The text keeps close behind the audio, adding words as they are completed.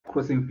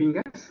crossing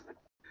fingers.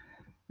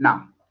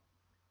 Now,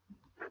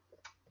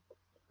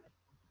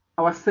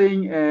 I was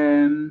saying,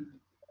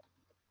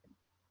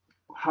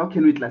 how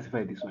can we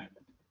classify this one?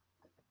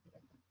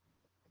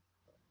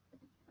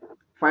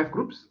 5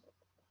 groups.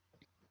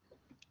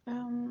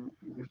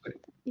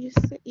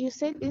 You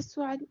said this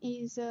one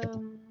is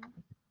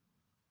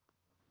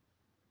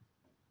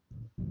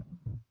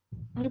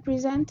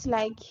represent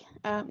like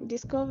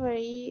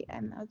discovery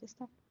and other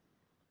stuff.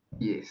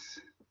 Yes.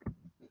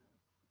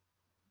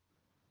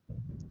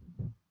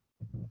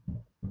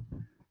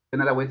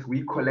 In other words,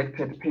 we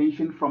collected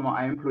pension from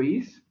our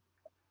employees.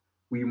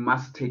 We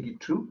must take it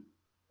to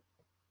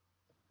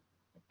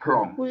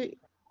PROM.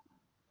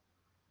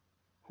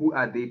 Who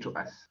are they to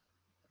us?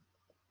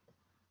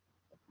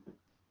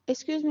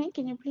 Excuse me,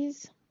 can you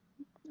please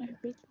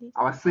repeat, please?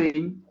 I was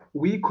saying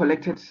we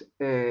collected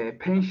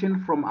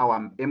pension from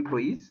our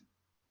employees.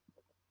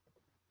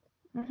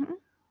 Mm-hmm.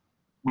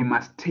 We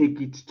must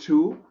take it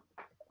to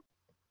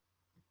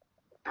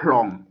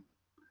PROM.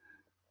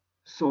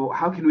 So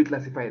how can we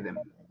classify them?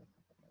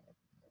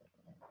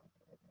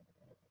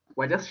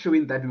 We're just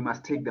showing that we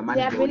must take the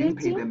money. We didn't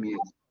pay them yet.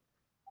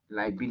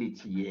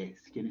 Liability, yes.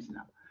 Can you see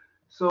now?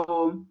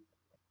 So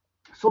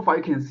far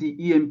you can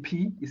see EMP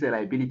is a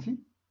liability.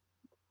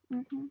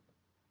 Mm-hmm.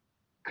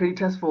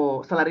 Creditors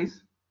for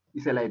salaries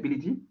is a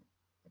liability.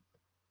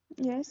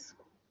 Yes.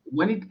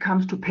 When it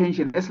comes to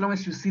pension, as long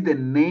as you see the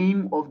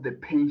name of the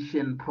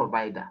pension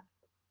provider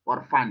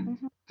or fund,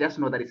 mm-hmm. just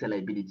know that it's a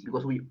liability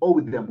because we owe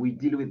them, we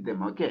deal with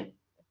them, okay?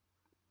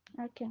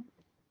 Okay.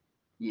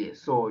 Yeah,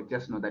 so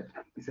just know that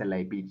it's a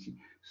liability.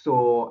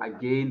 So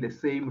again, the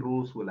same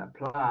rules will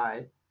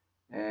apply.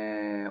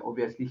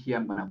 Obviously here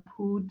I'm gonna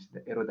put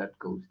the arrow that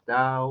goes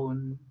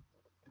down,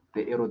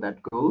 the arrow that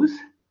goes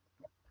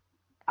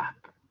up.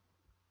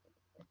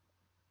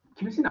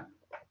 Can you see now?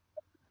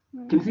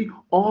 Can you see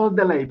all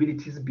the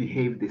liabilities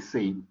behave the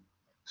same?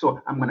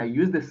 So I'm gonna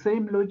use the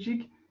same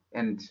logic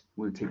and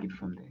we'll take it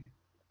from there.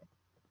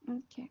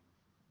 Okay.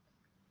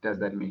 Does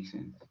that make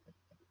sense?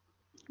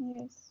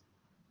 Yes.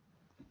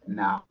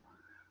 Now,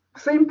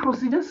 same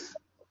procedures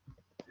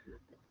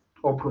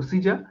or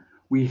procedure,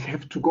 we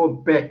have to go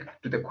back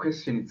to the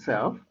question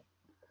itself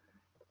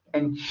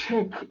and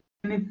check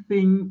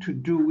anything to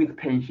do with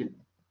pension.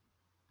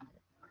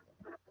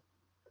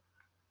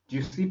 Do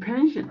you see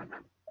pension?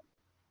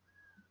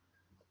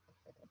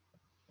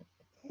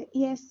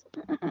 Yes.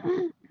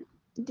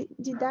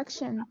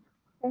 Deduction,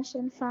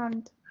 pension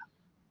fund.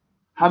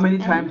 How many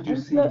times do you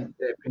see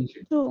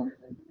pension?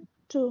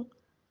 Two.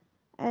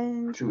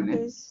 And Two,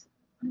 there's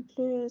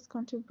employer's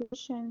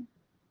contribution,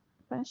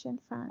 pension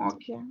fund.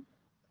 Okay. Yeah.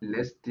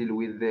 Let's deal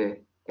with the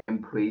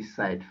employee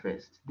side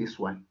first. This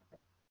one.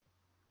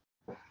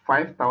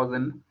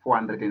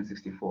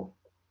 5,464.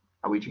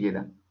 Are we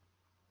together?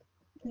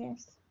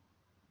 Yes.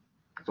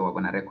 So we're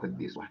gonna record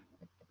this one.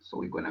 So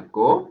we're gonna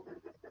go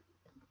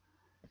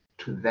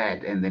to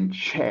that and then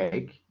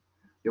check.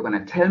 You're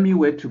gonna tell me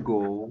where to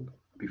go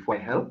before I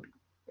help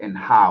and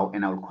how,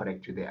 and I'll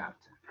correct you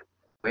thereafter.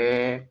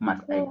 Where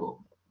must I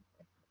go?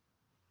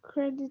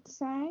 Credit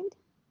side.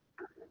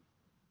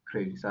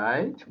 Credit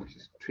side, which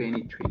is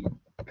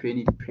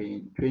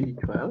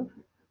 2012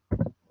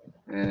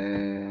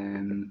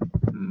 and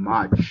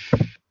March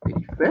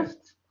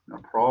 31st, no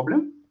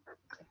problem.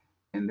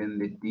 And then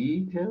the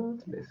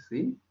details, let's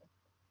see.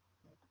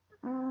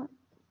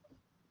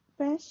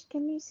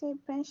 Can you say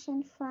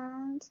pension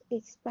fund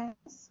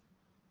expense?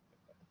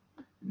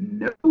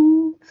 No,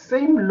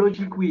 same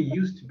logic we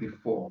used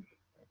before.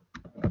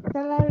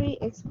 Salary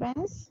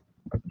expense?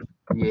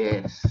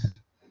 Yes.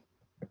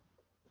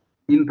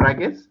 In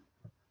brackets?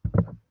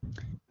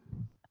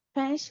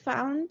 Pension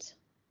fund?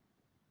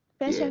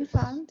 Pension Yes.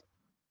 fund?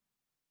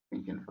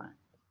 Pension fund.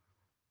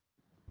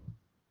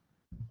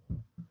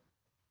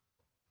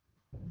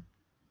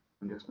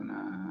 I'm just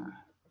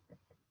gonna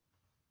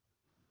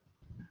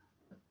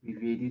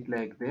abbreviate it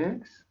like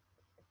that.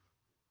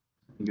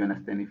 You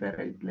understand if I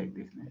write it like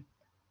this?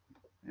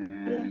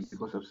 And yes.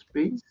 Because of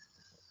space,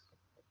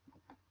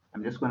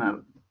 I'm just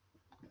gonna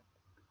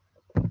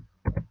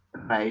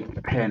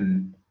write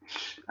pen.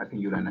 I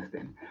think you'll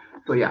understand.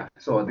 So yeah,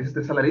 so this is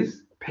the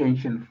salaries,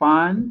 pension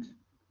fund,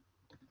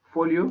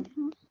 folio.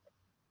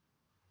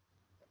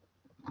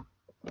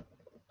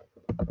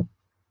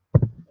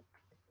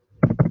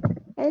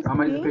 How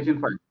much is the pension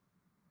fund?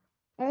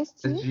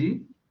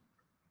 SG?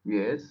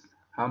 Yes.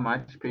 How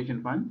much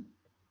pension fund?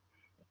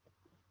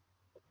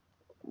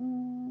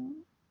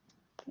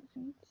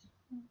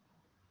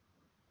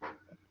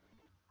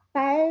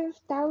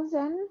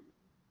 5,000.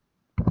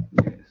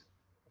 Yes.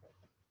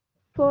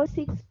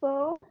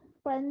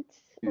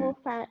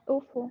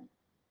 464.04.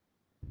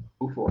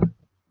 04.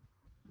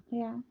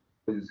 Yeah.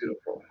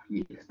 04.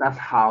 Yes, that's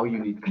how you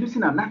need. Can you see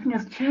now? Nothing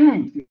has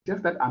changed. It's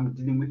just that I'm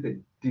dealing with a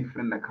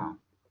different account.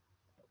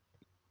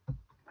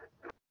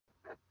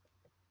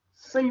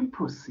 Same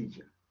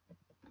procedure.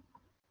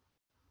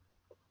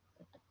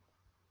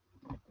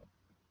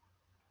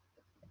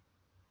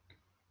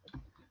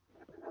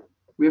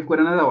 We've got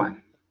another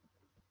one.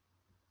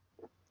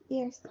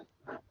 Yes.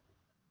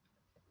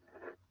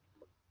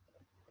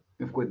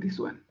 We've got this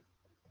one.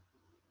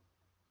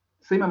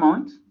 Same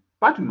amount,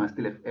 but we must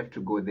still have to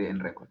go there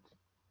and record.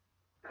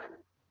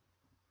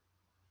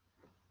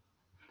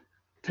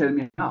 Tell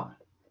me now.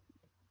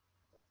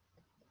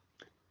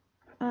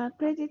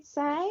 Credit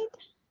side.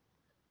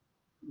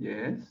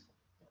 Yes.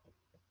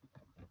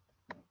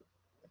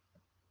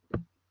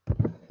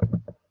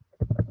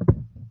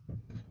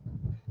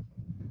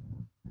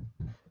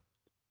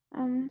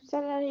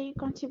 Salary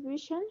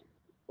contribution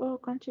or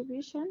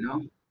contribution.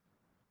 No.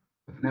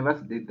 I've never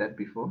did that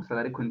before.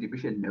 Salary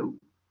contribution, no.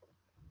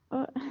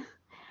 Or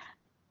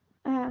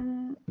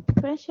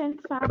pension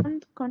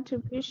fund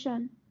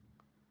contribution.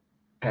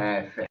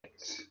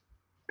 Perfect.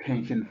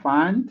 Pension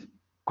fund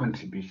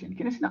contribution.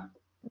 Can you see now?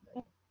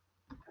 Okay.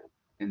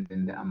 And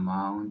then the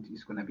amount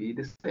is going to be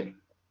the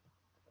same.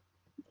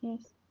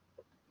 Yes.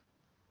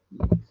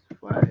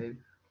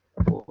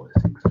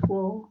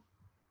 5464.04.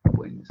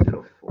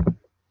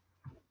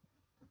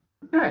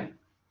 Okay,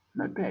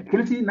 not bad.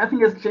 Can you see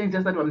nothing has changed,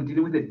 just that I'm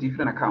dealing with a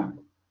different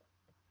account?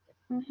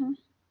 Mm-hmm.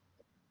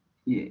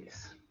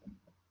 Yes.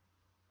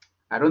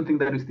 I don't think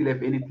that we still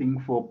have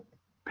anything for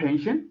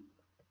pension.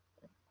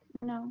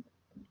 No.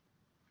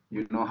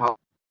 You know how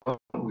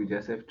we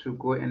just have to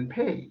go and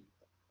pay.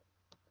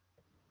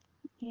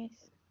 Yes.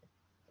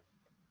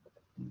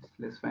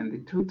 Let's find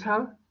the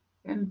total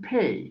and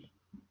pay.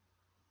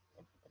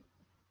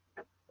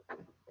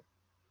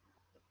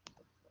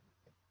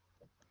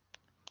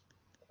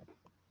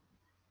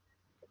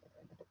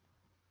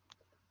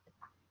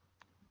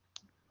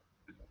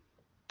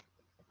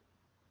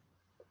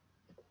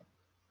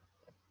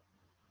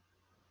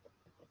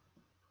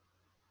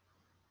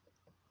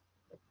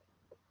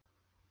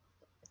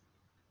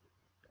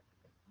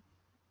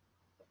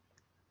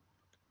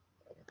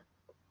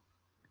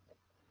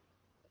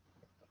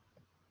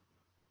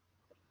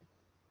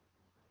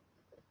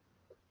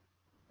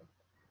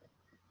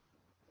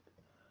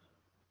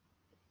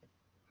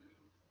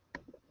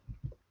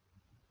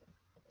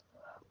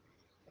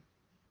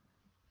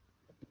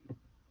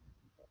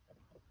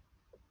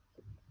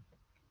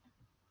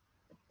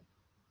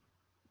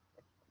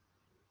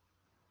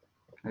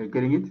 Are you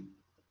getting it?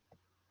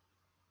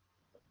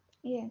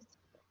 Yes.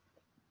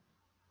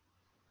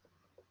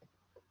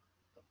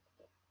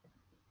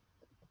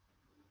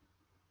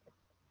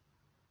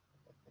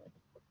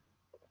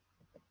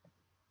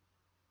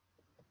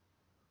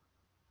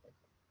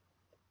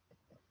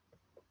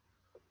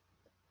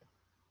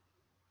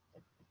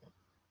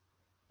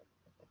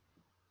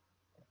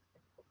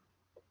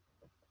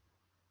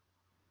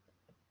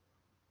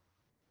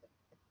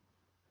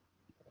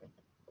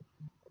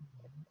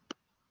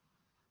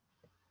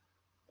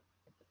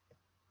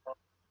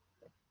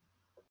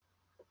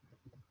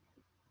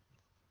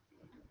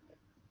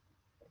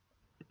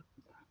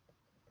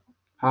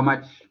 How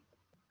much?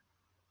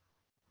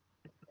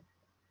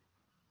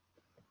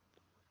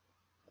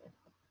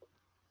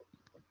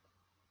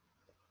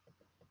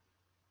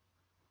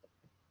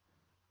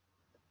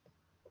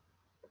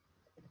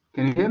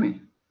 Can you hear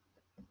me?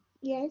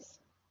 Yes.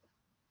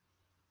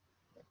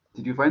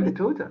 Did you find the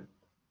total?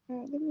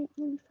 Let me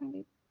find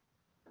it.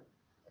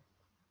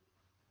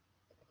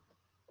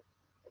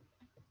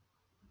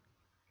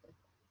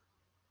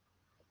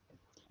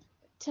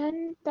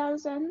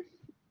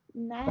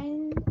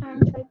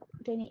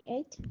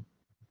 $10,928.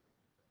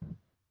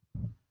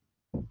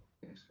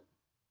 Yes.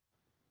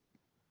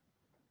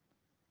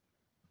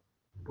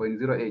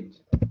 0.08.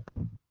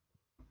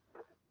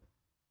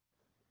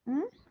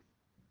 Hmm?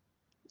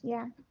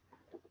 Yeah.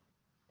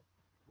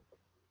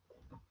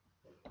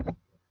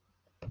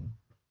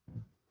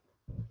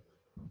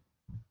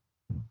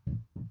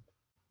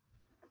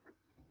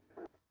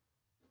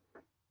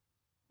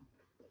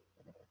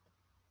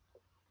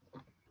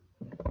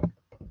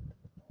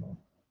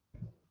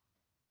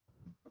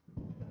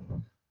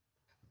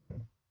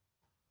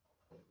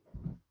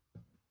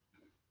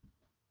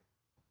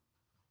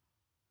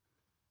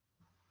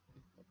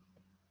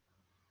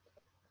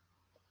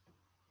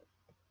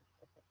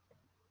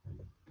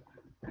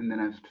 And then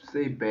I have to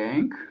say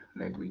bank,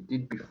 like we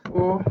did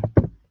before.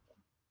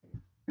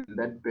 And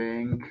that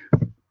bank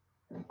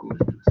goes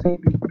to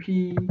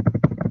CBP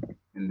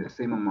in the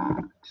same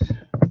amount.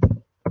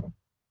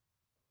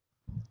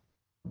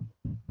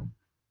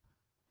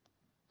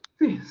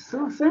 See,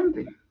 so same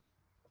thing.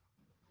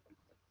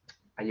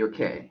 Are you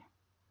okay?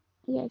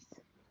 Yes.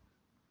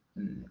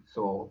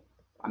 So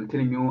I'm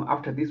telling you,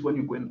 after this one,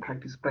 you go and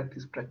practice,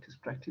 practice, practice,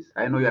 practice.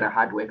 I know you're a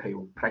hard worker,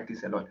 you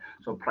practice a lot.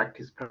 So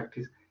practice,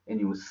 practice, and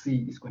you'll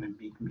see it's going to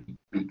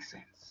make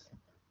sense.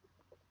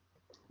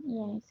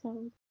 Yes. I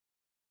will